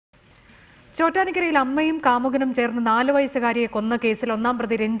ചോറ്റാനിക്കരയിൽ അമ്മയും കാമുകനും ചേർന്ന് 4 വയസ്സുകാരിയെ കൊന്ന കേസിൽ ഒന്നാം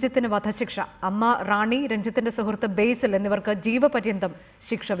പ്രതി രഞ്ജിത്തിന് വധശിക്ഷ. അമ്മ റാണി, രഞ്ജിത്തിന്റെ സുഹൃത്ത് ബേസിൽ എന്നിവർക്ക് ജീവപര്യന്തം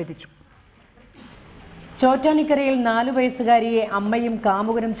ശിക്ഷ വിധിച്ചു. ചോറ്റാനിക്കരയിൽ 4 വയസ്സുകാരിയെ അമ്മയും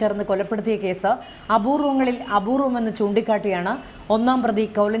കാമുകനും ചേർന്ന് കൊലപ്പെടുത്തിയ കേസ് അപൂർവങ്ങളിൽ അപൂർവമെന്ന് ചൂണ്ടിക്കാട്ടിയാണ് ഒന്നാം പ്രതി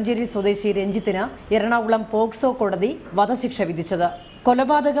കൗലഞ്ചേരി സ്വദേശി രഞ്ജിത്തിന് എറണാകുളം പോക്സോ കോടതി വധശിക്ഷ വിധിച്ചത്.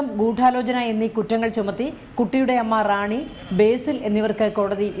 കൊലപാതകം, ഗൂഢാലോചന എന്നീ കുറ്റങ്ങൾ ചുമത്തി കുട്ടിയുടെ അമ്മ റാണി, ബേസിൽ എന്നിവർക്ക്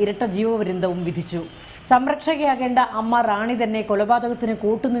കോടതി ഇരട്ട ജീവപര്യന്തവും വിധിച്ചു. സംരക്ഷകയാകേണ്ട അമ്മ റാണി തന്നെ കൊലപാതകത്തിന്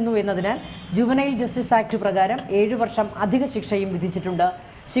കൂട്ടുനിന്നു എന്നതിനാൽ ജുവനൈൽ ജസ്റ്റിസ് ആക്ട് പ്രകാരം 7 വർഷം അധിക ശിക്ഷയും വിധിച്ചിട്ടുണ്ട്.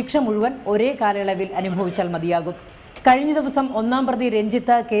 ശിക്ഷ മുഴുവൻ ഒരേ കാലയളവിൽ അനുഭവിച്ചാൽ മതിയാകും. കഴിഞ്ഞ ദിവസം ഒന്നാം പ്രതി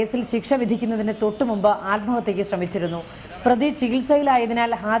രഞ്ജിത്ത് കേസിൽ ശിക്ഷ വിധിക്കുന്നതിന് തൊട്ടുമുമ്പ് ആത്മഹത്യയ്ക്ക് ശ്രമിച്ചിരുന്നു. പ്രതി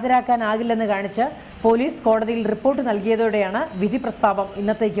ചികിത്സയിലായതിനാൽ ഹാജരാക്കാനാകില്ലെന്ന് കാണിച്ച് പോലീസ് കോടതിയിൽ റിപ്പോർട്ട് നൽകിയതോടെയാണ് വിധി പ്രസ്താവം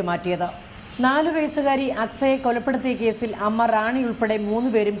ഇന്നത്തേക്ക് മാറ്റിയത്. 4 വയസ്സുകാരി അക്സയെ കൊലപ്പെടുത്തിയ കേസിൽ അമ്മ റാണി ഉൾപ്പെടെ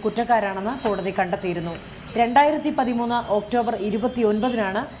 3 പേരും കുറ്റക്കാരാണെന്ന് കോടതി കണ്ടെത്തിയിരുന്നു. 2013 ഒക്ടോബർ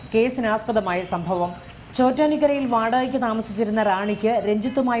 29-നാണ് കേസിനാസ്പദമായ സംഭവം. ചോറ്റാനിക്കരയിൽ വാടകയ്ക്ക് താമസിച്ചിരുന്ന റാണിക്ക്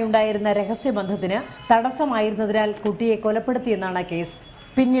രഞ്ജിത്തുമായുണ്ടായിരുന്ന രഹസ്യബന്ധത്തിന് തടസ്സമായിരുന്നതിനാൽ കുട്ടിയെ കൊലപ്പെടുത്തിയെന്നാണ് കേസ്.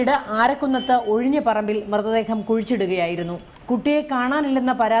 പിന്നീട് ആരക്കുന്നത്ത് ഒഴിഞ്ഞ പറമ്പിൽ മൃതദേഹം കുഴിച്ചിടുകയായിരുന്നു. കുട്ടിയെ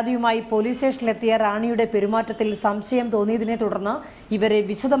കാണാനില്ലെന്ന പരാതിയുമായി പോലീസ് സ്റ്റേഷനിലെത്തിയ റാണിയുടെ പെരുമാറ്റത്തിൽ സംശയം തോന്നിയതിനെ തുടർന്ന് ഇവരെ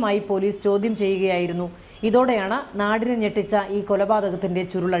വിശദമായി പോലീസ് ചോദ്യം ചെയ്യുകയായിരുന്നു. ഇതോടെയാണ് നാടിനെ ഞെട്ടിച്ച ഈ കൊലപാതകത്തിന്റെ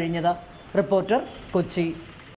ചുരുളഴിഞ്ഞത്. റിപ്പോർട്ടർ, കൊച്ചി.